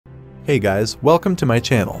Hey guys, welcome to my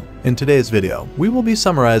channel. In today's video, we will be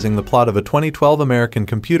summarizing the plot of a 2012 American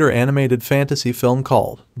computer animated fantasy film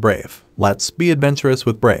called Brave. Let's be adventurous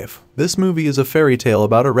with Brave. This movie is a fairy tale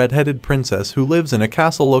about a red-headed princess who lives in a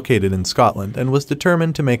castle located in Scotland and was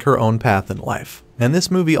determined to make her own path in life. And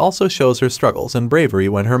this movie also shows her struggles and bravery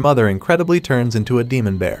when her mother incredibly turns into a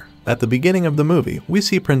demon bear. At the beginning of the movie, we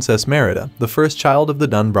see Princess Merida, the first child of the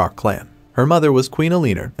Dunbroch clan. Her mother was Queen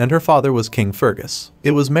Elinor, and her father was King Fergus.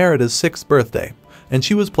 It was Merida's 6th birthday, and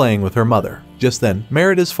she was playing with her mother. Just then,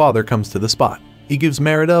 Merida's father comes to the spot. He gives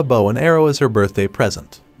Merida a bow and arrow as her birthday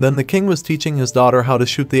present. Then the king was teaching his daughter how to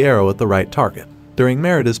shoot the arrow at the right target. During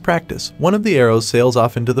Merida's practice, one of the arrows sails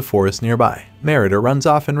off into the forest nearby. Merida runs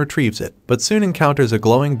off and retrieves it, but soon encounters a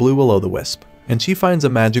glowing blue will-o'-the-wisp, and she finds a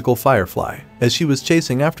magical firefly. As she was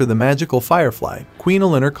chasing after the magical firefly, Queen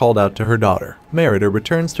Elinor called out to her daughter. Merida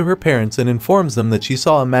returns to her parents and informs them that she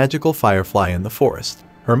saw a magical firefly in the forest.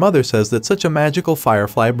 Her mother says that such a magical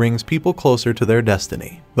firefly brings people closer to their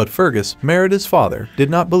destiny. But Fergus, Merida's father, did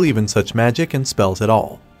not believe in such magic and spells at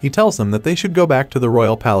all. He tells them that they should go back to the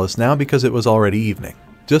royal palace now because it was already evening.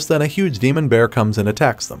 Just then a huge demon bear comes and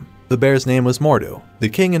attacks them. The bear's name was Mor'du. The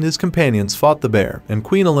king and his companions fought the bear, and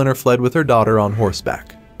Queen Elinor fled with her daughter on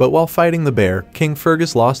horseback. But while fighting the bear, King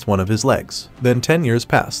Fergus lost one of his legs. Then 10 years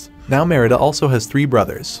passed. Now Merida also has 3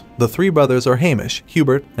 brothers. The 3 brothers are Hamish,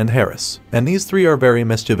 Hubert, and Harris, and these 3 are very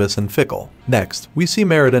mischievous and fickle. Next, we see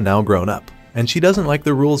Merida now grown up, and she doesn't like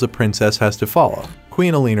the rules a princess has to follow.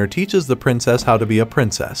 Queen Elinor teaches the princess how to be a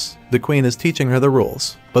princess. The queen is teaching her the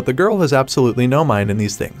rules, but the girl has absolutely no mind in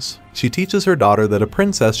these things. She teaches her daughter that a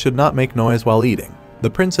princess should not make noise while eating. The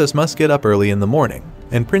princess must get up early in the morning,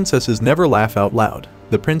 and princesses never laugh out loud.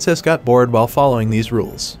 The princess got bored while following these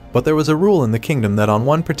rules, but there was a rule in the kingdom that on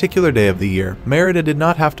one particular day of the year, Merida did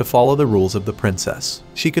not have to follow the rules of the princess.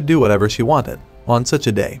 She could do whatever she wanted. On such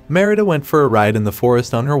a day, Merida went for a ride in the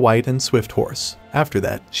forest on her white and swift horse. After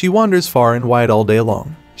that, she wanders far and wide all day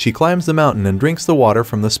long. She climbs the mountain and drinks the water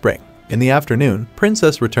from the spring. In the afternoon,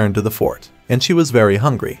 Princess returned to the fort, and she was very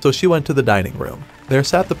hungry, so she went to the dining room. There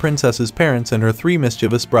sat the princess's parents and her 3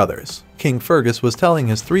 mischievous brothers. King Fergus was telling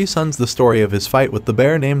his 3 sons the story of his fight with the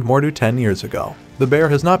bear named Mor'du 10 years ago. The bear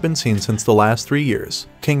has not been seen since the last 3 years.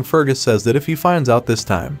 King Fergus says that if he finds out this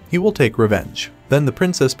time, he will take revenge. Then the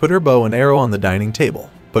princess put her bow and arrow on the dining table.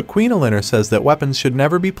 But Queen Elinor says that weapons should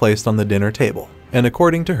never be placed on the dinner table. And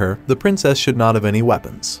according to her, the princess should not have any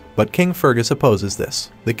weapons. But King Fergus opposes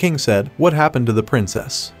this. The king said, "What happened to the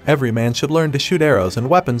princess? Every man should learn to shoot arrows and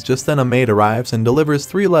weapons." Just then a maid arrives and delivers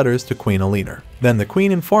 3 letters to Queen Elinor. Then the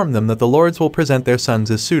queen informed them that the lords will present their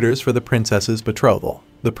sons as suitors for the princess's betrothal.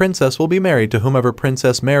 The princess will be married to whomever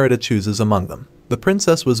Princess Merida chooses among them. The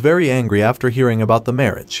princess was very angry after hearing about the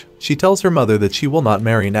marriage. She tells her mother that she will not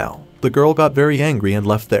marry now. The girl got very angry and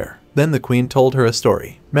left there. Then the queen told her a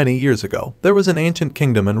story. Many years ago, there was an ancient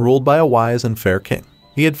kingdom and ruled by a wise and fair king.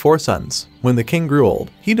 He had 4 sons. When the king grew old,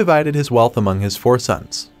 he divided his wealth among his 4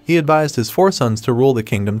 sons. He advised his 4 sons to rule the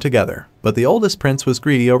kingdom together. But the oldest prince was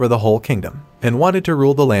greedy over the whole kingdom and wanted to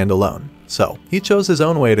rule the land alone. So, he chose his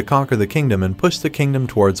own way to conquer the kingdom and push the kingdom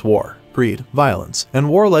towards war. Greed, violence, and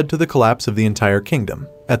war led to the collapse of the entire kingdom.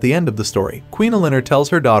 At the end of the story, Queen Elinor tells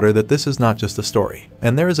her daughter that this is not just a story,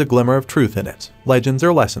 and there is a glimmer of truth in it. Legends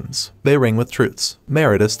are lessons. They ring with truths.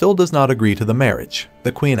 Merida still does not agree to the marriage.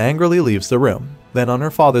 The queen angrily leaves the room. Then on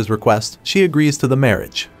her father's request, she agrees to the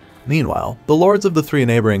marriage. Meanwhile, the lords of the 3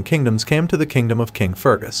 neighboring kingdoms came to the kingdom of King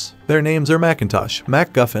Fergus. Their names are Macintosh,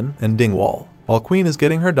 MacGuffin, and Dingwall. While Queen is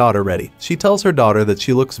getting her daughter ready, she tells her daughter that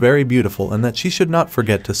she looks very beautiful and that she should not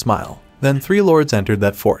forget to smile. Then 3 lords entered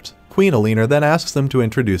that fort. Queen Elinor then asks them to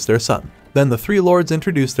introduce their son. Then the 3 lords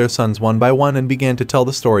introduced their sons one by one and began to tell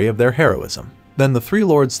the story of their heroism. Then the 3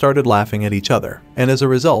 lords started laughing at each other, and as a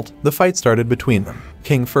result, the fight started between them.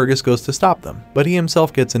 King Fergus goes to stop them, but he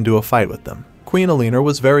himself gets into a fight with them. Queen Elinor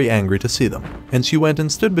was very angry to see them, and she went and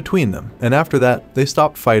stood between them, and after that, they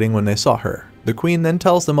stopped fighting when they saw her. The queen then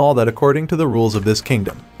tells them all that according to the rules of this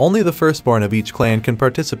kingdom, only the firstborn of each clan can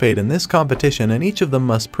participate in this competition, and each of them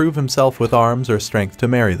must prove himself with arms or strength to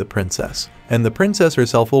marry the princess. And the princess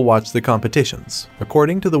herself will watch the competitions.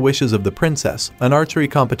 According to the wishes of the princess, an archery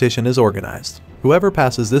competition is organized. Whoever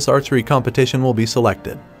passes this archery competition will be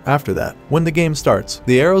selected. After that, when the game starts,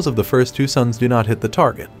 the arrows of the first 2 sons do not hit the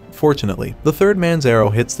target. Fortunately, the 3rd man's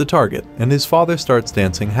arrow hits the target, and his father starts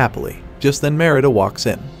dancing happily. Just then Merida walks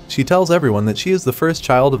in. She tells everyone that she is the first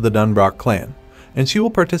child of the Dunbroch clan, and she will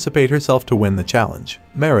participate herself to win the challenge.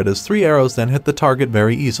 Merida's 3 arrows then hit the target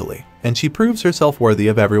very easily, and she proves herself worthy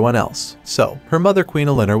of everyone else. So, her mother Queen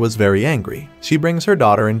Elinor was very angry. She brings her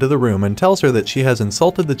daughter into the room and tells her that she has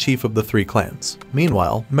insulted the chief of the 3 clans.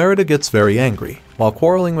 Meanwhile, Merida gets very angry. While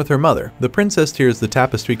quarreling with her mother, the princess tears the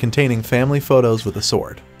tapestry containing family photos with a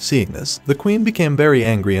sword. Seeing this, the queen became very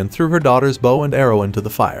angry and threw her daughter's bow and arrow into the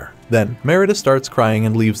fire. Then, Merida starts crying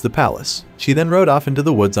and leaves the palace. She then rode off into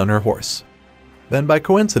the woods on her horse. Then by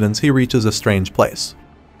coincidence he reaches a strange place.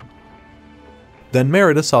 Then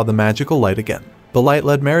Merida saw the magical light again. The light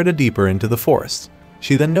led Merida deeper into the forest.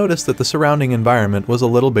 She then noticed that the surrounding environment was a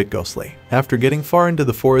little bit ghostly. After getting far into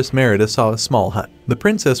the forest, Merida saw a small hut. The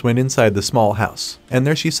princess went inside the small house, and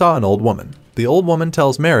there she saw an old woman. The old woman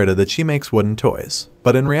tells Merida that she makes wooden toys,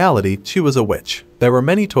 but in reality, she was a witch. There were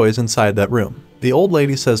many toys inside that room. The old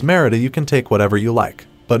lady says, "Merida, you can take whatever you like."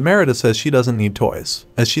 But Merida says she doesn't need toys.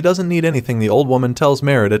 As she doesn't need anything, the old woman tells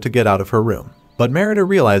Merida to get out of her room. But Merida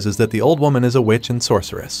realizes that the old woman is a witch and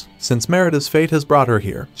sorceress. Since Merida's fate has brought her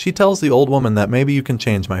here, she tells the old woman that maybe you can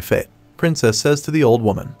change my fate. Princess says to the old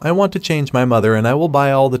woman, "I want to change my mother and I will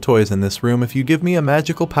buy all the toys in this room if you give me a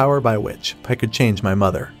magical power by which I could change my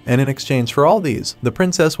mother. And in exchange for all these, the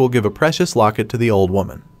princess will give a precious locket to the old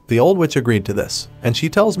woman." The old witch agreed to this, and she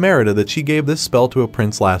tells Merida that she gave this spell to a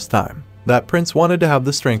prince last time. That prince wanted to have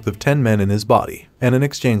the strength of 10 men in his body, and in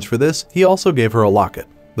exchange for this, he also gave her a locket.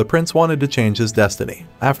 The prince wanted to change his destiny.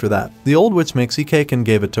 After that, the old witch makes a cake and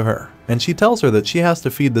gave it to her, and she tells her that she has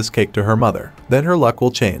to feed this cake to her mother. Then her luck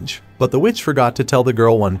will change. But the witch forgot to tell the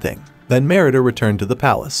girl one thing. Then Merida returned to the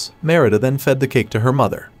palace. Merida then fed the cake to her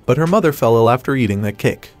mother, but her mother fell ill after eating that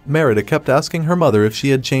cake. Merida kept asking her mother if she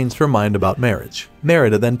had changed her mind about marriage.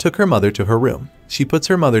 Merida then took her mother to her room. She puts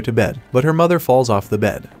her mother to bed, but her mother falls off the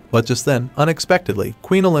bed. But just then, unexpectedly,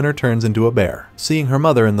 Queen Elinor turns into a bear. Seeing her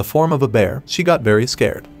mother in the form of a bear, she got very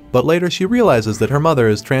scared. But later she realizes that her mother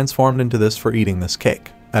is transformed into this for eating this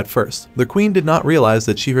cake. At first, the queen did not realize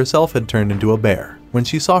that she herself had turned into a bear. When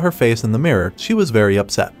she saw her face in the mirror, she was very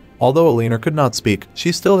upset. Although Elinor could not speak,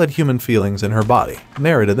 she still had human feelings in her body.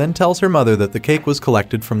 Merida then tells her mother that the cake was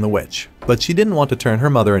collected from the witch. But she didn't want to turn her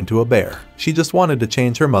mother into a bear. She just wanted to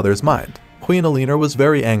change her mother's mind. Queen Elinor was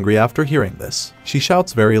very angry after hearing this. She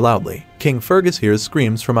shouts very loudly. King Fergus hears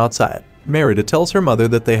screams from outside. Merida tells her mother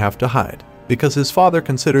that they have to hide, because his father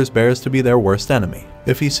considers bears to be their worst enemy.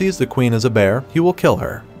 If he sees the queen as a bear, he will kill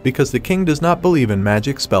her, because the king does not believe in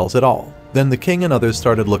magic spells at all. Then the king and others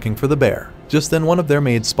started looking for the bear. Just then one of their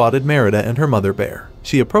maids spotted Merida and her mother bear.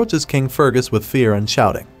 She approaches King Fergus with fear and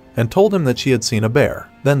shouting, and told him that she had seen a bear.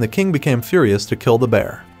 Then the king became furious to kill the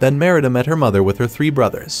bear. Then Merida met her mother with her 3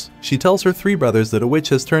 brothers. She tells her 3 brothers that a witch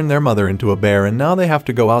has turned their mother into a bear and now they have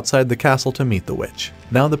to go outside the castle to meet the witch.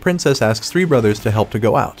 Now the princess asks 3 brothers to help to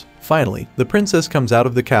go out. Finally, the princess comes out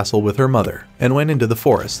of the castle with her mother and went into the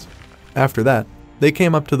forest. After that, they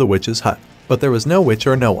came up to the witch's hut, but there was no witch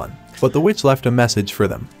or no one. But the witch left a message for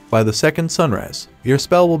them. By the second sunrise, your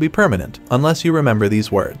spell will be permanent unless you remember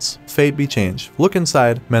these words. Fate be changed, look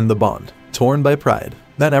inside, mend the bond. Torn by pride,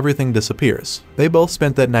 then everything disappears. They both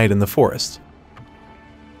spent that night in the forest.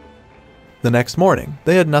 The next morning,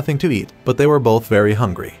 they had nothing to eat, but they were both very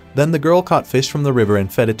hungry. Then the girl caught fish from the river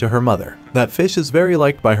and fed it to her mother. That fish is very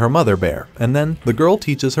liked by her mother bear, and then the girl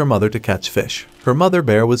teaches her mother to catch fish. Her mother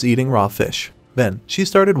bear was eating raw fish. Then, she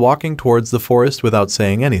started walking towards the forest without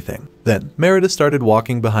saying anything. Then, Merida started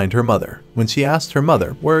walking behind her mother. When she asked her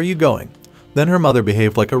mother, "Where are you going?" Then her mother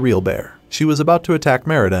behaved like a real bear. She was about to attack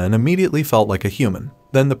Merida and immediately felt like a human.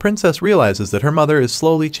 Then the princess realizes that her mother is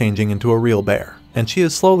slowly changing into a real bear, and she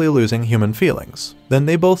is slowly losing human feelings. Then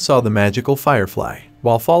they both saw the magical firefly.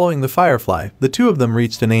 While following the firefly, the 2 of them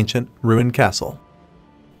reached an ancient, ruined castle.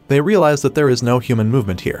 They realized that there is no human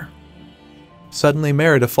movement here. Suddenly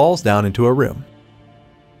Merida falls down into a room.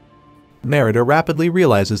 Merida rapidly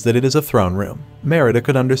realizes that it is a throne room. Merida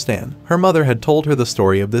could understand. Her mother had told her the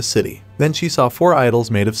story of this city. Then she saw 4 idols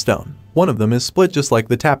made of stone. One of them is split just like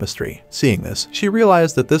the tapestry. Seeing this, she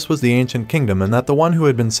realized that this was the ancient kingdom and that the one who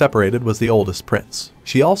had been separated was the oldest prince.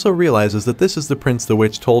 She also realizes that this is the prince the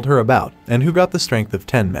witch told her about, and who got the strength of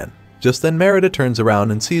 10 men. Just then Merida turns around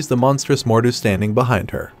and sees the monstrous Mor'du standing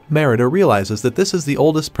behind her. Merida realizes that this is the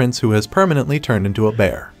oldest prince who has permanently turned into a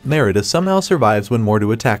bear. Merida somehow survives when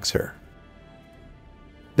Mor'du attacks her.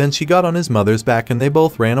 Then she got on his mother's back and they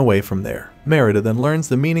both ran away from there. Merida then learns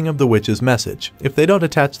the meaning of the witch's message. If they don't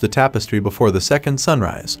attach the tapestry before the second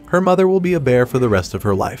sunrise, her mother will be a bear for the rest of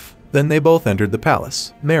her life. Then they both entered the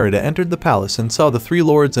palace. Merida entered the palace and saw the 3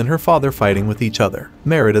 lords and her father fighting with each other.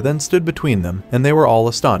 Merida then stood between them, and they were all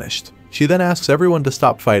astonished. She then asks everyone to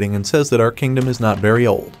stop fighting and says that our kingdom is not very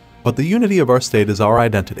old. But the unity of our state is our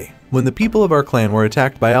identity. When the people of our clan were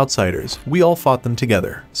attacked by outsiders, we all fought them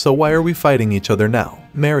together. So why are we fighting each other now?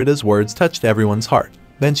 Merida's words touched everyone's heart.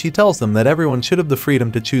 Then she tells them that everyone should have the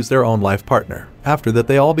freedom to choose their own life partner. After that,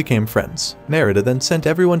 they all became friends. Merida then sent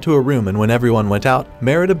everyone to a room, and when everyone went out,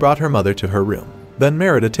 Merida brought her mother to her room. Then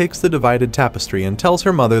Merida takes the divided tapestry and tells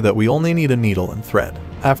her mother that we only need a needle and thread.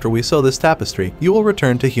 After we sew this tapestry, you will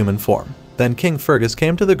return to human form. Then King Fergus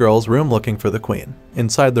came to the girl's room looking for the queen.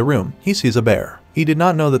 Inside the room, he sees a bear. He did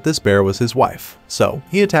not know that this bear was his wife, so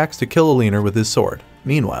he attacks to kill Elinor with his sword.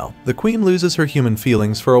 Meanwhile, the queen loses her human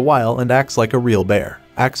feelings for a while and acts like a real bear.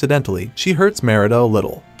 Accidentally, she hurts Merida a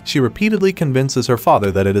little. She repeatedly convinces her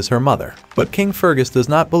father that it is her mother, but King Fergus does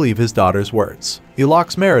not believe his daughter's words. He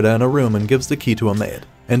locks Merida in a room and gives the key to a maid,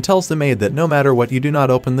 and tells the maid that no matter what, you do not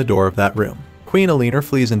open the door of that room. Queen Elinor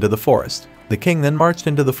flees into the forest. The king then marched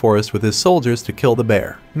into the forest with his soldiers to kill the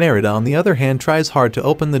bear. Merida, on the other hand, tries hard to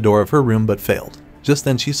open the door of her room but failed. Just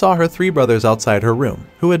then she saw her 3 brothers outside her room,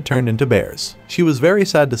 who had turned into bears. She was very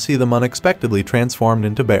sad to see them unexpectedly transformed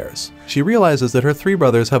into bears. She realizes that her 3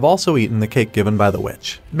 brothers have also eaten the cake given by the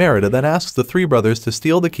witch. Merida then asks the 3 brothers to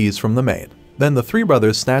steal the keys from the maid. Then the 3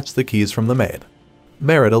 brothers snatch the keys from the maid.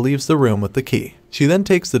 Merida leaves the room with the key. She then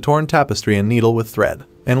takes the torn tapestry and needle with thread,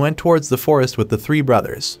 and went towards the forest with the 3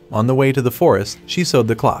 brothers. On the way to the forest, she sewed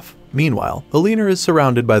the cloth. Meanwhile, Elinor is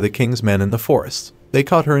surrounded by the king's men in the forest. They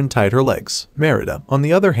caught her and tied her legs. Merida, on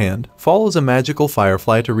the other hand, follows a magical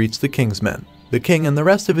firefly to reach the king's men. The king and the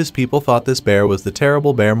rest of his people thought this bear was the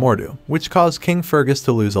terrible bear Mor'du, which caused King Fergus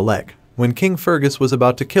to lose a leg. When King Fergus was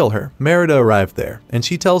about to kill her, Merida arrived there, and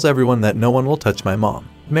she tells everyone that no one will touch my mom.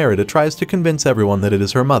 Merida tries to convince everyone that it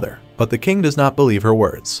is her mother, but the king does not believe her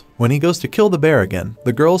words. When he goes to kill the bear again,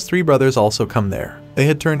 the girl's 3 brothers also come there. They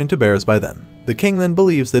had turned into bears by then. The king then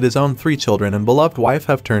believes that his own 3 children and beloved wife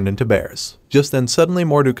have turned into bears. Just then suddenly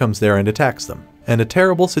Mor'du comes there and attacks them, and a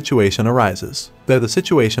terrible situation arises. There the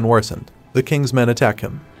situation worsened. The king's men attack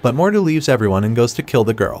him, but Mor'du leaves everyone and goes to kill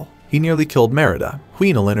the girl. He nearly killed Merida.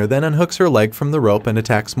 Queen Elinor then unhooks her leg from the rope and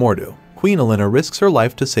attacks Mor'du. Queen Elinor risks her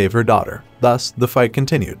life to save her daughter. Thus, the fight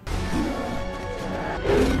continued.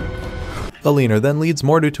 Elinor then leads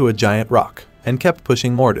Mor'du to a giant rock, and kept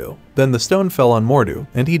pushing Mor'du. Then the stone fell on Mor'du,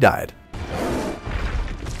 and he died.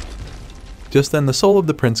 Just then the soul of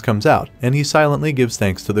the prince comes out, and he silently gives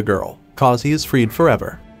thanks to the girl, cause he is freed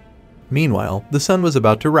forever. Meanwhile, the sun was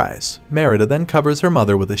about to rise. Merida then covers her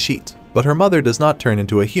mother with a sheet, but her mother does not turn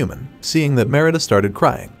into a human. Seeing that, Merida started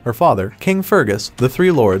crying. Her father, King Fergus, the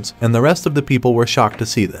 3 lords, and the rest of the people were shocked to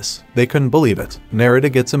see this. They couldn't believe it. Merida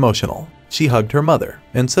gets emotional. She hugged her mother,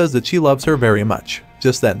 and says that she loves her very much.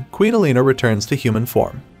 Just then, Queen Elinor returns to human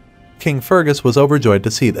form. King Fergus was overjoyed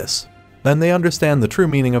to see this. Then they understand the true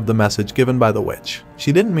meaning of the message given by the witch.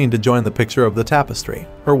 She didn't mean to join the picture of the tapestry.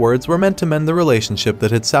 Her words were meant to mend the relationship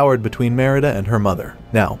that had soured between Merida and her mother.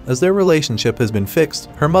 Now, as their relationship has been fixed,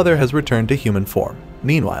 her mother has returned to human form.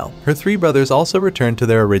 Meanwhile, her 3 brothers also returned to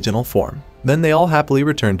their original form. Then they all happily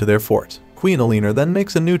returned to their fort. Queen Elinor then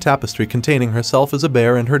makes a new tapestry containing herself as a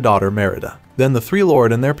bear and her daughter Merida. Then the 3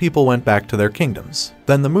 lords and their people went back to their kingdoms.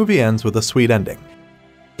 Then the movie ends with a sweet ending.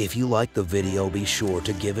 If you liked the video, be sure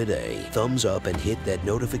to give it a thumbs up and hit that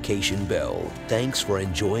notification bell. Thanks for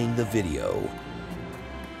enjoying the video.